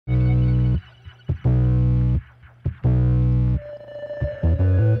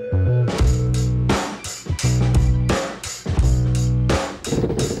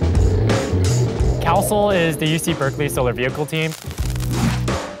CalSol is the UC Berkeley solar vehicle team.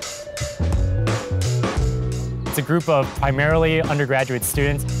 It's a group of primarily undergraduate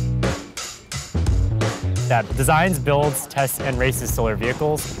students that designs, builds, tests, and races solar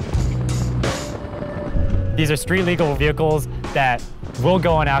vehicles. These are street legal vehicles that will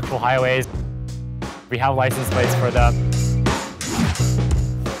go on actual highways. We have license plates for them.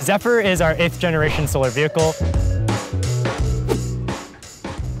 Zephyr is our 8th generation solar vehicle.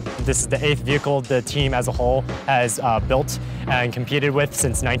 This is the 8th vehicle the team as a whole has built and competed with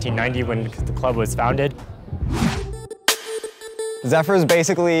since 1990 when the club was founded. Zephyr is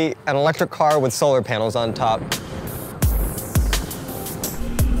basically an electric car with solar panels on top.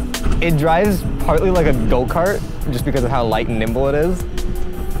 It drives partly like a go-kart just because of how light and nimble it is.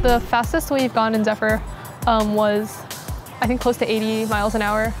 The fastest we've gone in Zephyr was, I think, close to 80 miles an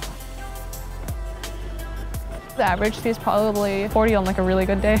hour. The average speed is probably 40 on like a really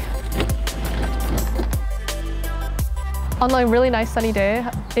good day. On a really nice sunny day,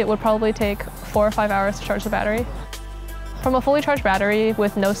 it would probably take 4 or 5 hours to charge the battery. From a fully charged battery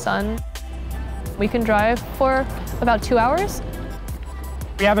with no sun, we can drive for about 2 hours.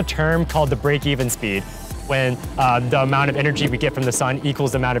 We have a term called the break-even speed, when the amount of energy we get from the sun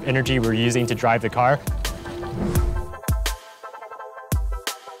equals the amount of energy we're using to drive the car.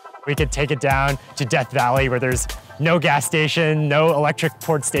 We could take it down to Death Valley where there's no gas station, no electric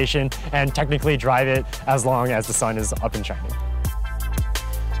port station, and technically drive it as long as the sun is up and shining.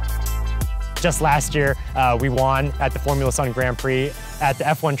 Just last year, we won at the Formula Sun Grand Prix at the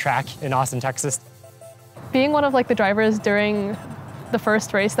F1 track in Austin, Texas. Being one of the drivers during the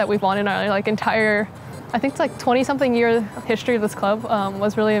first race that we've won in our entire, I think it's 20-something year history of this club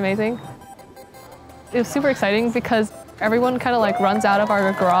was really amazing. It was super exciting because everyone kind of runs out of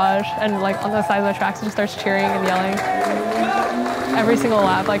our garage and on the side of the tracks and just starts cheering and yelling every single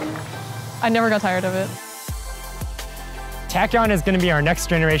lap. I never got tired of it. Tachyon is going to be our next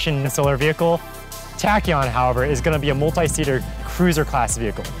generation solar vehicle. Tachyon, however, is going to be a multi-seater cruiser class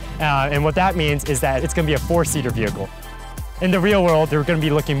vehicle. And what that means is that it's going to be a 4-seater vehicle. In the real world, they're going to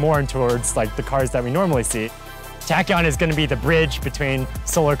be looking more towards the cars that we normally see. Tachyon is going to be the bridge between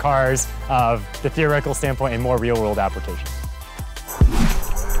solar cars of the theoretical standpoint and more real-world applications.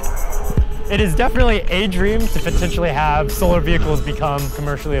 It is definitely a dream to potentially have solar vehicles become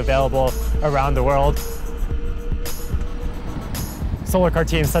commercially available around the world. Solar car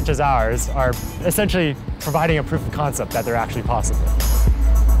teams such as ours are essentially providing a proof of concept that they're actually possible.